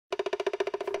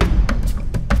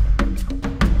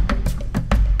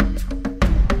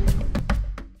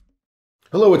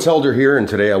Hello, it's Elder here, and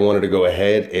today I wanted to go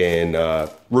ahead and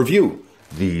review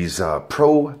these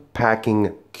Pro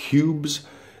Packing Cubes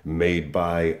made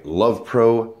by Love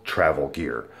Pro Travel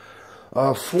Gear.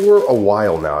 For a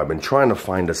while now, I've been trying to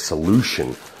find a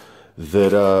solution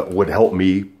that would help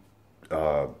me,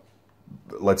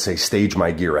 let's say, stage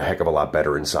my gear a heck of a lot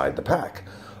better inside the pack.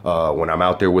 When I'm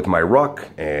out there with my ruck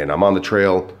and I'm on the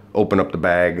trail, open up the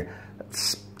bag,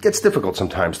 it gets difficult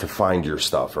sometimes to find your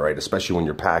stuff, right? Especially when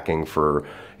you're packing for,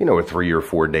 you know, a 3 or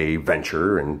 4 day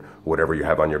venture, and whatever you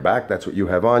have on your back, that's what you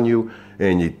have on you,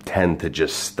 and you tend to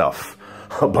just stuff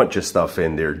a bunch of stuff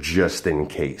in there just in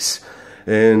case.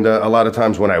 And a lot of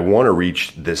times when I want to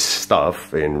reach this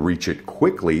stuff and reach it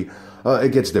quickly,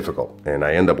 it gets difficult, and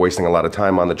I end up wasting a lot of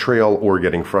time on the trail, or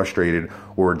getting frustrated,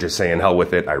 or just saying hell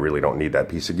with it, I really don't need that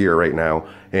piece of gear right now,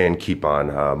 and keep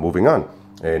on moving on.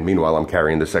 And meanwhile, I'm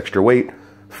carrying this extra weight,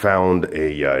 found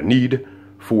a need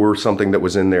for something that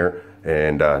was in there,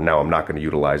 and now I'm not going to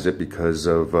utilize it because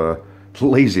of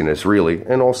laziness, really,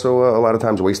 and also a lot of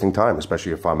times wasting time,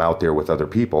 especially if I'm out there with other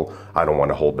people. I don't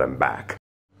want to hold them back.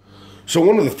 So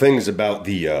one of the things about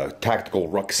the tactical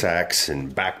rucksacks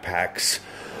and backpacks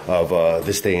of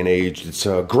this day and age, it's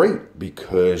great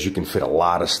because you can fit a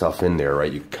lot of stuff in there,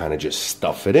 right? You kind of just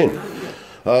stuff it in.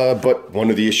 But one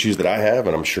of the issues that I have,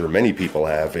 and I'm sure many people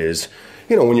have, is,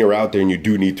 you know, when you're out there and you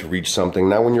do need to reach something.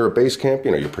 Now, when you're at base camp,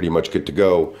 you know, you're pretty much good to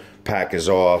go. Pack is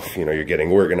off, you know, you're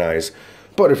getting organized.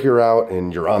 But if you're out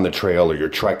and you're on the trail or you're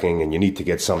trekking and you need to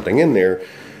get something in there,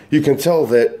 you can tell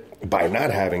that by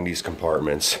not having these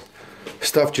compartments,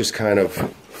 stuff just kind of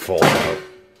falls out.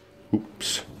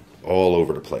 Oops, all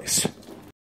over the place.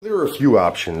 There are a few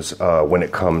options when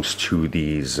it comes to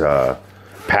these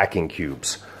packing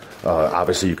cubes.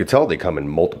 Obviously, you could tell they come in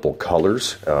multiple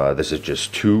colors. This is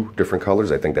just 2 different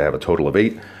colors. I think they have a total of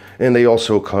 8. And they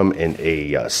also come in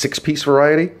a 6-piece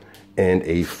variety and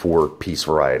a 4-piece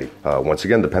variety. Once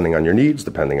again, depending on your needs,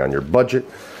 depending on your budget.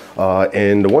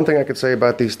 And the one thing I could say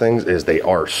about these things is they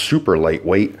are super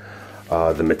lightweight.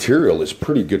 The material is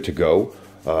pretty good to go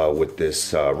with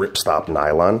this ripstop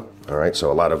nylon. All right,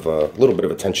 so a little bit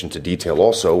of attention to detail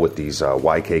also with these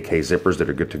YKK zippers that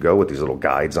are good to go with these little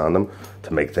guides on them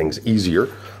to make things easier,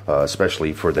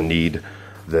 especially for the need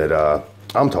that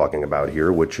I'm talking about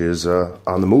here, which is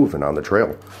on the move and on the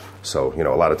trail. So, you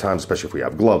know, a lot of times, especially if we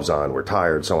have gloves on, we're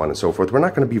tired, so on and so forth, we're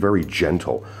not going to be very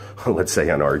gentle, let's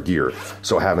say, on our gear.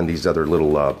 So having these other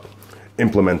little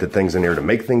implemented things in there to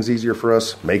make things easier for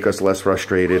us, make us less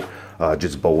frustrated,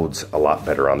 just bodes a lot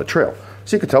better on the trail.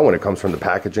 So you can tell when it comes from the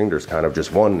packaging, there's kind of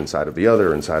just one inside of the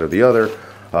other,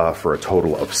 for a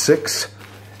total of 6.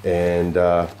 And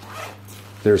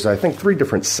there's, I think, 3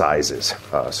 different sizes.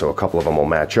 So a couple of them will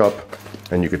match up.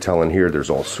 And you can tell in here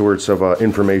there's all sorts of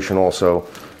information also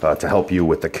to help you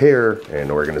with the care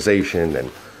and organization and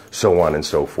so on and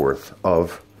so forth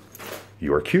of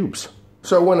your cubes.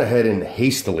 So I went ahead and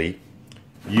hastily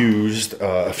used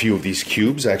a few of these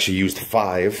cubes. I actually used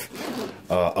 5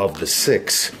 of the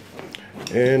 6.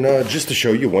 And just to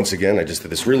show you, once again, I just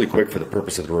did this really quick for the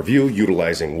purpose of the review,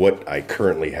 utilizing what I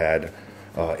currently had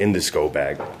in this go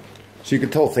bag. So you can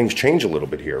tell things change a little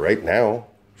bit here. Right now,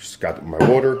 just got my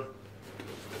water,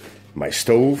 my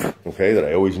stove, okay, that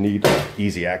I always need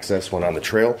easy access when on the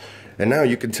trail. And now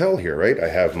you can tell here, right, I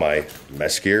have my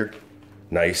mess gear,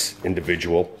 nice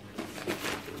individual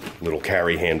little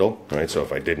carry handle, right? So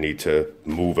if I did need to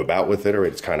move about with it,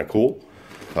 right, it's kind of cool.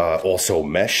 Also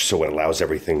mesh, so it allows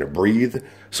everything to breathe,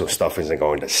 so stuff isn't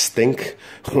going to stink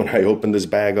when I open this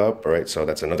bag up. All right, so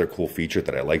that's another cool feature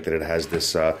that I like, that it has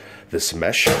this this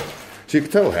mesh. So you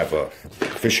can tell I have a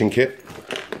fishing kit,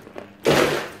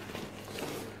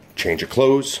 change of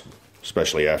clothes,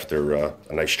 especially after a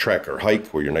nice trek or hike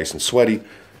where you're nice and sweaty.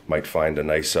 Might find a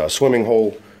nice swimming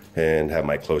hole and have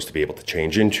my clothes to be able to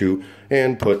change into,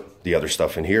 and put the other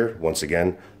stuff in here. Once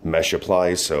again, mesh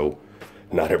applies, so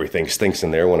not everything stinks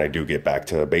in there when I do get back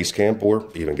to base camp or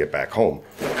even get back home.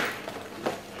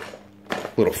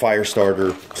 Little fire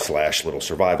starter / little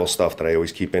survival stuff that I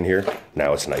always keep in here.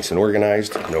 Now it's nice and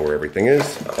organized, know where everything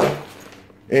is.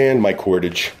 And my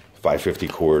cordage, 550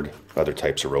 cord, other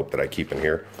types of rope that I keep in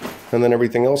here. And then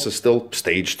everything else is still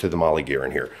staged to the MOLLE gear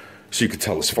in here. So you can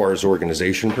tell, as far as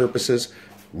organization purposes,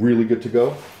 really good to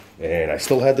go. And I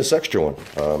still had this extra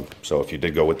one. So if you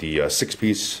did go with the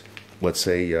 6-piece, let's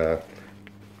say,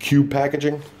 cube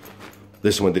packaging,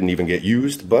 this one didn't even get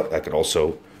used, but I could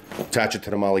also attach it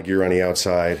to the MOLLE gear on the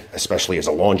outside, especially as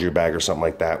a laundry bag or something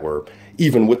like that, where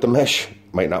even with the mesh,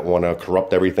 might not want to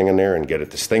corrupt everything in there and get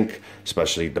it to stink,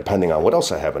 especially depending on what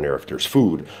else I have in there, if there's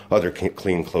food, other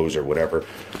clean clothes or whatever.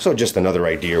 So just another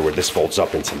idea where this folds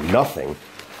up into nothing,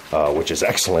 which is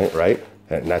excellent, right?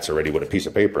 and that's already with a piece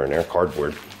of paper in there,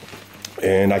 cardboard.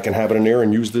 And I can have it in there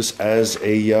and use this as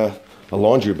a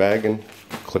laundry bag and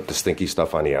clip the stinky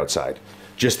stuff on the outside.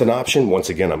 Just an option. Once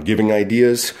again, I'm giving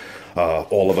ideas.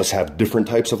 All of us have different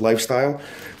types of lifestyle.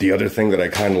 The other thing that I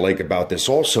kind of like about this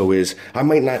also is I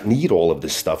might not need all of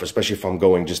this stuff, especially if I'm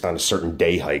going just on a certain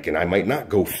day hike, and I might not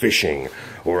go fishing,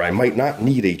 or I might not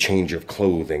need a change of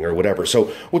clothing or whatever. So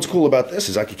what's cool about this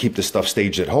is I could keep this stuff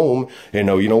staged at home and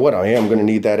know, you know what, I am going to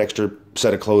need that extra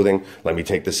set of clothing. Let me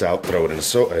take this out, throw it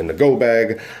in the go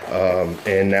bag.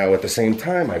 And now at the same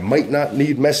time, I might not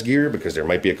need mess gear because there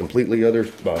might be a completely other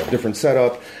different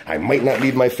setup. I might not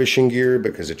need my fishing gear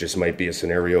because it just might be a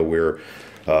scenario where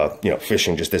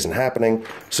fishing just isn't happening.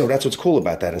 So that's what's cool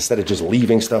about that. Instead of just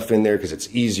leaving stuff in there because it's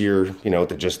easier,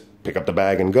 to just pick up the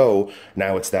bag and go.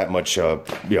 Now it's that much,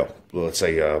 let's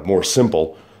say more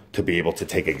simple to be able to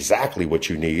take exactly what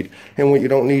you need, and what you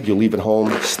don't need, you leave at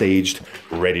home, staged,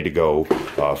 ready to go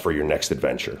for your next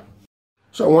adventure.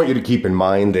 So I want you to keep in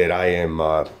mind that I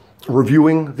am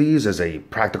reviewing these as a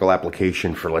practical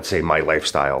application for, let's say, my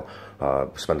lifestyle.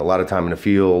 Spend a lot of time in the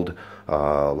field,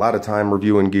 a lot of time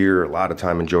reviewing gear, a lot of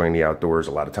time enjoying the outdoors,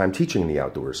 a lot of time teaching in the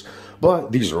outdoors.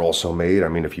 But these are also made,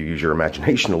 if you use your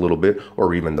imagination a little bit,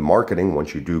 or even the marketing,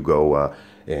 once you do go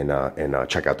and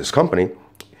check out this company,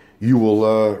 you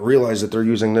will realize that they're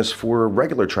using this for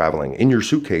regular traveling, in your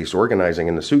suitcase, organizing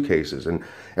in the suitcases, and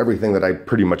everything that I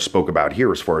pretty much spoke about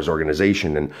here as far as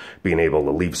organization and being able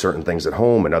to leave certain things at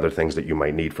home and other things that you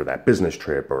might need for that business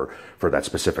trip or for that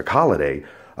specific holiday.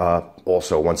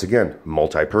 Also, once again,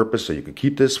 multi-purpose, so you could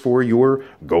keep this for your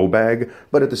go bag,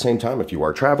 but at the same time, if you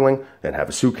are traveling and have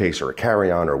a suitcase or a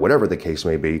carry-on or whatever the case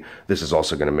may be, this is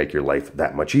also going to make your life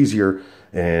that much easier.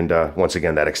 And once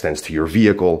again, that extends to your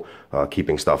vehicle,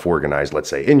 keeping stuff organized, let's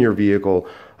say, in your vehicle,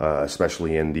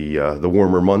 especially in the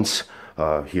warmer months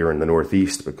here in the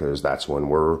Northeast, because that's when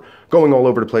we're going all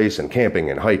over the place and camping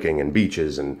and hiking and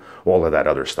beaches and all of that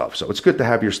other stuff. So it's good to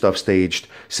have your stuff staged,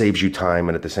 saves you time,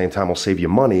 and at the same time will save you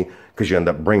money because you end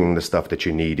up bringing the stuff that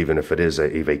you need, even if it is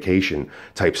a vacation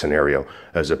type scenario,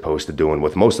 as opposed to doing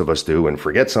what most of us do and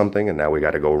forget something and now we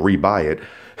got to go rebuy it.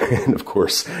 And of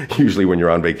course, usually when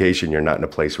you're on vacation, you're not in a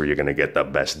place where you're going to get the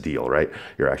best deal, right?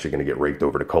 You're actually going to get raked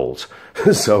over to Kohl's.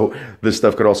 So this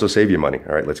stuff could also save you money.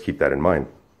 All right, let's keep that in mind.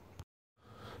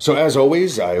 So as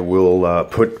always, I will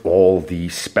put all the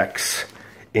specs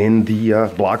in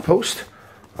the blog post.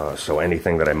 So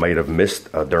anything that I might have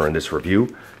missed during this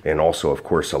review, and also, of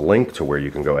course, a link to where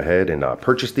you can go ahead and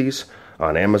purchase these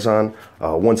on Amazon.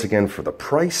 Once again, for the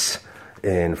price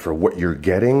and for what you're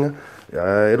getting,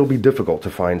 it'll be difficult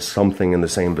to find something in the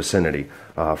same vicinity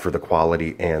for the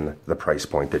quality and the price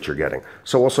point that you're getting.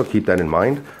 So also keep that in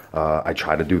mind. I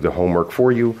try to do the homework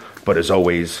for you, but as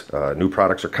always, new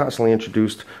products are constantly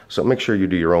introduced, so make sure you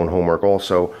do your own homework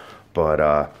also. But,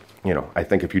 I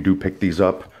think if you do pick these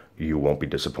up, you won't be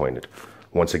disappointed.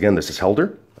 Once again, this is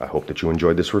Helder. I hope that you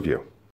enjoyed this review.